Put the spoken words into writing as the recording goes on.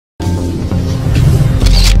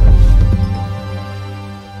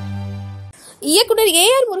இயக்குனர்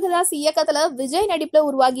A.R. முருகதாஸ் இயக்கத்துல விஜய் நடிப்புல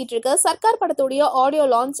உருவாகிட்டு இருக்க சர்க்கார் படத்துடைய ஆடியோ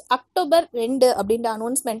லான்ச் அக்டோபர் 2 அப்படின்ற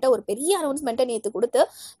அனௌன்ஸ்மெண்ட்டை ஒரு பெரிய அனௌன்ஸ்மெண்ட்டை நேற்று கொடுத்து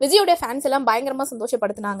விஜயோட ஃபேன்ஸ் எல்லாம் பயங்கரமா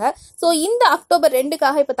சந்தோஷப்படுத்தினாங்க. ஸோ இந்த அக்டோபர்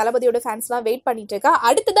 2க்காக இப்போ தளபதியோட ஃபேன்ஸ் எல்லாம் வெயிட் பண்ணிட்டு இருக்கா.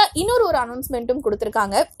 அடுத்ததா இன்னொரு அனௌன்ஸ்மெண்ட்டும்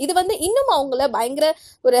கொடுத்துருக்காங்க. இது இன்னும் அவங்கள பயங்கர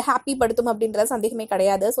ஒரு ஹாப்பி படுத்தும் அப்படின்ற சந்தேகமே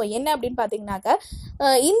கிடையாது. ஸோ என்ன அப்படின்னு பாத்தீங்கன்னாக்க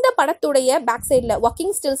இந்த படத்துடைய பேக் சைட்ல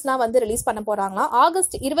ஒர்க்கிங் ஸ்டில்ஸ்லாம் ரிலீஸ் பண்ண போறாங்களாம்.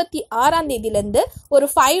 ஆகஸ்ட் 26 ஒரு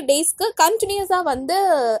 5 டேஸ்க்கு கண்டினியூஸா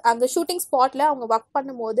அங்க ஷூட்டிங் ஸ்பாட்ல அவங்க ஒர்க்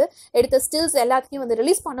பண்ணும்போது எடுத்த ஸ்டில்ஸ் எல்லாத்தையும்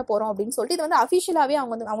ரிலீஸ் பண்ண போறோம் அப்படின்னு சொல்லிட்டு இது அஃபிஷியலாவே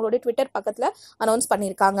அவங்க அவங்களோட ட்விட்டர் பக்கத்துல அனௌன்ஸ்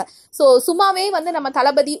பண்ணிருக்காங்க. ஸோ சும்மாவே நம்ம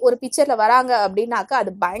தளபதி ஒரு பிக்சர்ல வராங்க அப்படின்னாக்க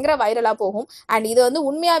அது பயங்கர வைரலா போகும். அண்ட் இது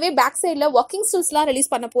உண்மையாவே பேக் சைட்ல ஒர்க்கிங் ஸ்டில்ஸ் எல்லாம்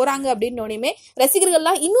ரிலீஸ் பண்ண போறாங்க அப்படின்னு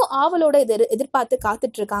ரசிகர்கள்லாம் இன்னும் ஆவலோட எதிர்பார்த்து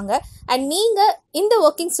காத்துட்டு இருக்காங்க. அண்ட் நீங்க இந்த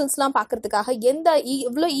ஒர்க்கிங் ஸ்டில்ஸ் எல்லாம் பாக்குறதுக்காக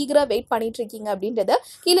இவ்வளவு ஈகரா வெயிட் பண்ணிட்டு இருக்கீங்க அப்படின்றத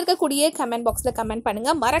கீழே இருக்கக்கூடிய கமெண்ட் பாக்ஸ்ல கமெண்ட்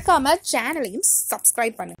பண்ணுங்க. மறக்காம சேனலையும்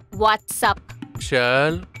சப்ஸ்கிரைப் பண்ணுங்க. WhatsApp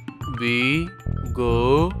Shall we go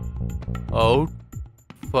out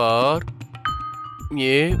for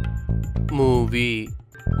a movie?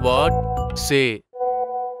 What say?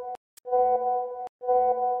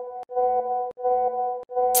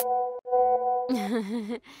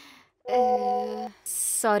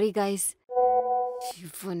 Sorry guys.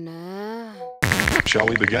 Shall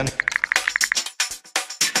we begin?